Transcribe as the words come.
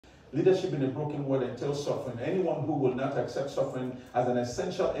Leadership in a broken world entails suffering. Anyone who will not accept suffering as an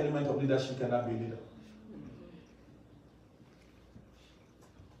essential element of leadership cannot be a leader.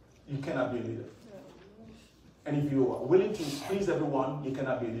 You cannot be a leader. And if you are willing to please everyone, you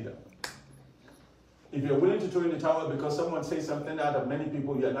cannot be a leader. If you're willing to throw in the towel because someone says something out of many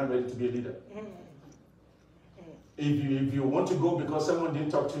people, you are not ready to be a leader. If you want to go because someone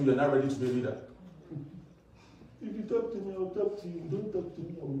didn't talk to you, you're not ready to be a leader. If you talk to me, I'll talk to you. Don't talk to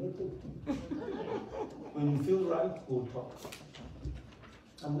me, I will not talk to you. When you feel right, we'll talk.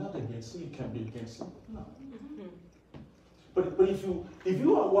 I'm not against you. You can be against me. No. But if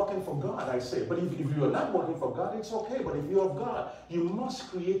you are working for God, I say, but if you are not working for God, it's okay. But if you are of God, you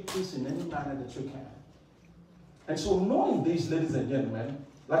must create peace in any manner that you can. And so knowing this, ladies and gentlemen,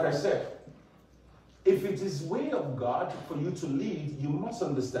 like I said, if it is way of God for you to lead, you must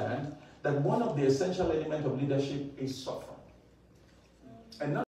understand that one of the essential elements of leadership is suffering. And not